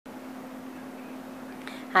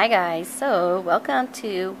Hi guys, so welcome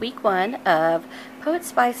to week 1 of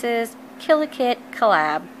Poetspice's Kill a Kit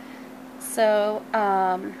collab. So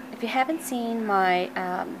if you haven't seen my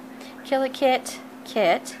Kill a Kit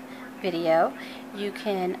video, you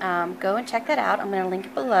can go and check that out. I'm going to link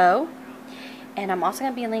it below, and I'm also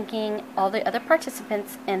going to be linking all the other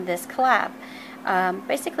participants in this collab.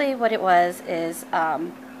 Basically what it was is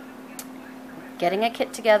getting a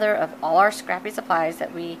kit together of all our scrappy supplies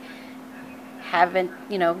that we haven't,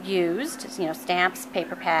 used, stamps,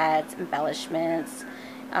 paper pads, embellishments,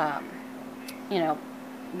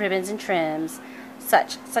 ribbons and trims,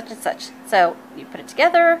 such and such. So you put it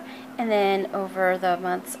together, and then over the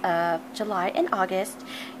months of July and August,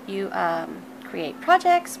 you create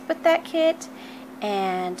projects with that kit,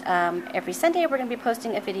 and every Sunday we're going to be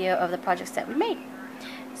posting a video of the projects that we made.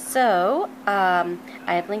 So, I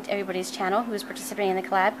have linked everybody's channel who is participating in the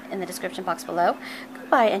collab in the description box below. Go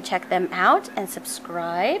by and check them out and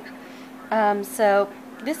subscribe. So,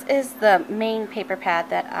 this is the main paper pad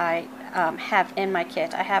that I have in my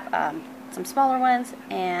kit. I have some smaller ones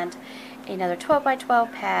and another 12 by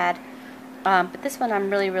 12 pad, but this one I'm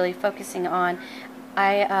really focusing on.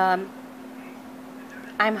 I'm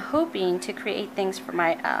hoping to create things for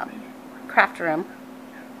my craft room.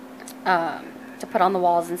 To put on the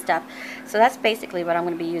walls and stuff. So that's basically what I'm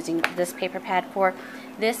going to be using this paper pad for.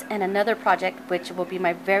 This and another project, which will be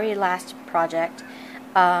my very last project.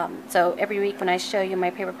 So every week when I show you my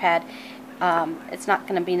paper pad, it's not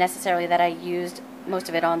going to be necessarily that I used most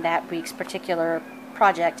of it on that week's particular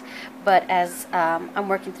project, but as I'm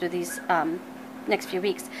working through these next few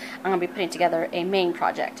weeks, I'm going to be putting together a main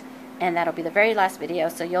project, and that'll be the very last video.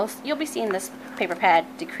 So you'll be seeing this paper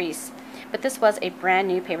pad decrease. But this was a brand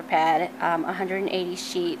new paper pad, 180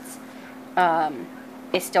 sheets.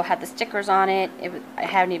 It still had the stickers on it. I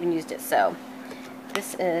haven't even used it. So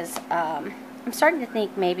this is, I'm starting to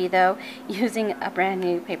think maybe though, using a brand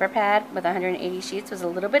new paper pad with 180 sheets was a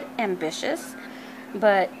little bit ambitious.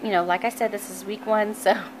 But, like I said, this is week 1,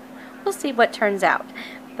 so we'll see what turns out.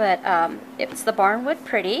 But it's the Barnwood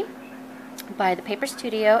Pretty by the Paper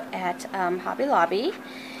Studio at Hobby Lobby.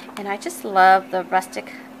 And I just love the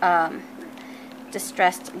rustic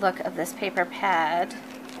distressed look of this paper pad.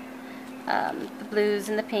 The blues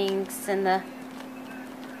and the pinks and the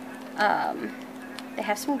they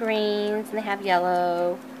have some greens and they have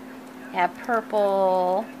yellow, they have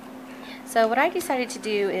purple. So what I decided to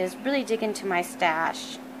do is really dig into my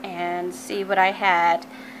stash and see what I had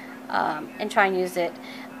and try and use it.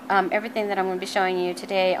 Everything that I'm going to be showing you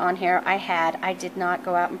today on here I did not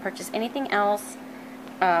go out and purchase anything else.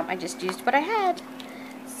 I just used what I had.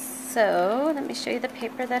 So let me show you the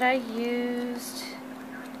paper that I used.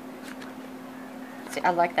 See,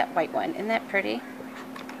 I like that white one. Isn't that pretty?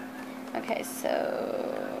 Okay,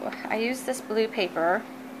 so I used this blue paper.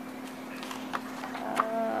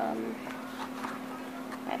 I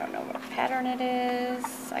don't know what pattern it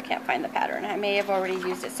is. I can't find the pattern. I may have already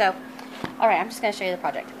used it. So, alright, I'm just going to show you the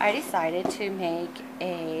project. I decided to make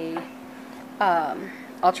a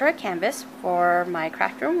ultra canvas for my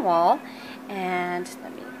craft room wall, and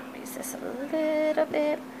let me raise this a little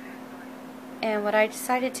bit. And what I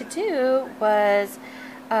decided to do was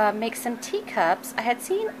make some teacups. I had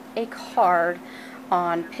seen a card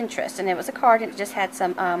on Pinterest, and it was a card and it just had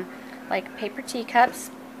some like paper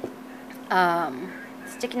teacups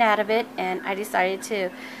sticking out of it, and I decided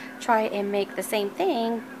to try and make the same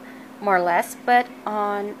thing more or less, but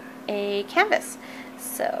on a canvas.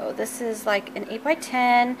 So this is like an 8 by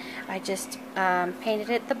 10. I just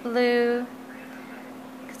painted it the blue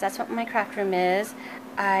because that's what my craft room is.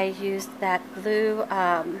 I used that blue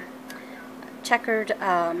checkered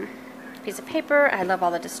piece of paper. I love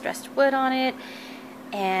all the distressed wood on it,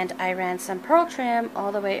 and I ran some pearl trim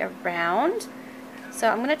all the way around. So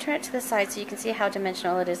I'm going to turn it to the side so you can see how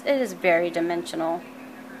dimensional it is. It is very dimensional.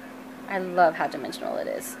 I love how dimensional it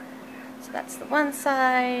is. So that's the one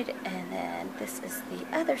side, and then this is the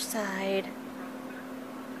other side.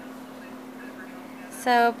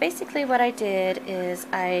 So basically what I did is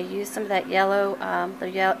I used some of that yellow,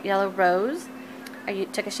 yellow rose. I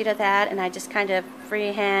took a sheet of that and I just kind of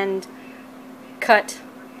freehand cut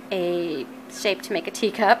a shape to make a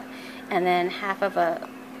teacup, and then half of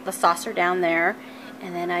the saucer down there,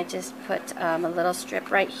 and then I just put a little strip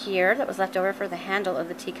right here that was left over for the handle of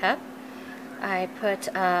the teacup. I put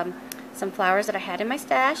some flowers that I had in my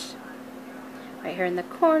stash right here in the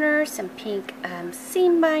corner, some pink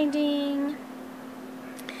seam binding,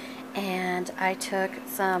 and I took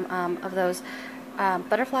some of those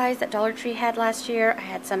butterflies that Dollar Tree had last year. I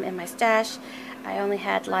had some in my stash. I only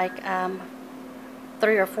had like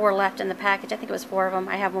 3 or 4 left in the package. I think it was 4 of them.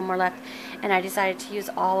 I have one more left, and I decided to use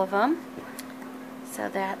all of them. So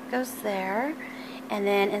that goes there. And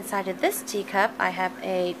then inside of this teacup, I have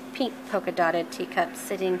a pink polka dotted teacup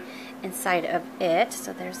sitting inside of it.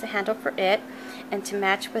 So there's the handle for it. And to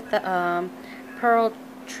match with the pearl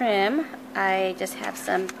trim, I just have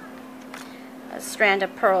a strand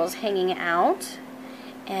of pearls hanging out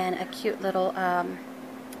and a cute little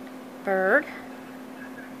bird.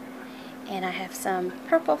 And I have some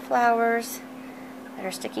purple flowers that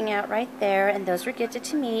are sticking out right there, and those were gifted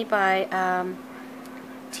to me by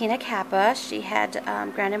Tina Kappa. She had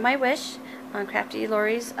granted my wish on Crafty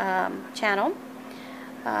Lori's channel.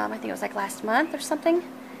 I think it was like last month or something.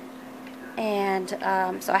 And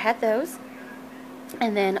so I had those.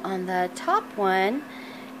 And then on the top one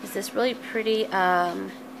is this really pretty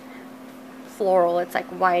floral. It's like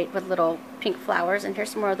white with little pink flowers. And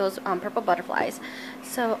here's some more of those purple butterflies.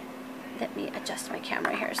 So let me adjust my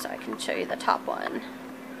camera here so I can show you the top one.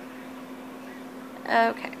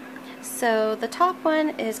 Okay. So the top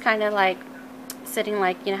one is kind of like sitting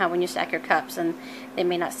like, you know how when you stack your cups and they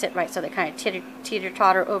may not sit right, so they kind of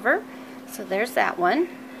teeter-totter over. So there's that one.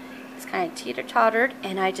 It's kind of teeter-tottered,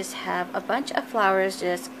 and I just have a bunch of flowers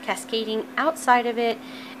just cascading outside of it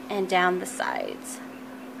and down the sides.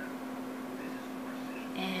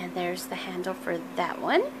 And there's the handle for that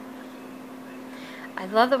one. I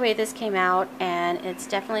love the way this came out, and it's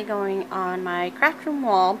definitely going on my craft room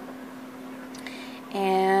wall.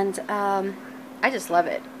 And I just love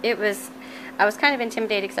it. I was kind of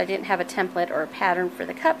intimidated because I didn't have a template or a pattern for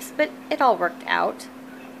the cups, but it all worked out.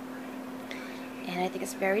 And I think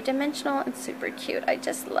it's very dimensional and super cute. I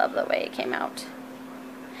just love the way it came out.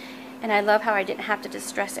 And I love how I didn't have to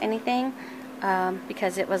distress anything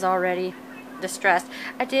because it was already distressed.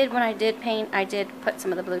 When I did paint, I did put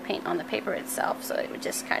some of the blue paint on the paper itself, so it would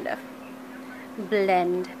just kind of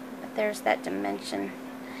blend. But there's that dimension.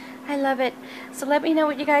 I love it. So let me know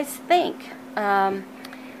what you guys think. And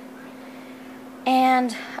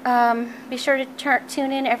be sure to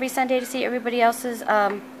tune in every Sunday to see everybody else's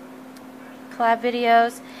collab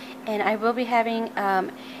videos. And I will be having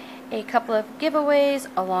a couple of giveaways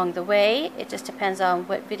along the way. It just depends on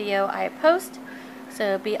what video I post.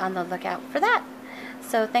 So be on the lookout for that.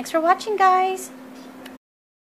 So thanks for watching, guys.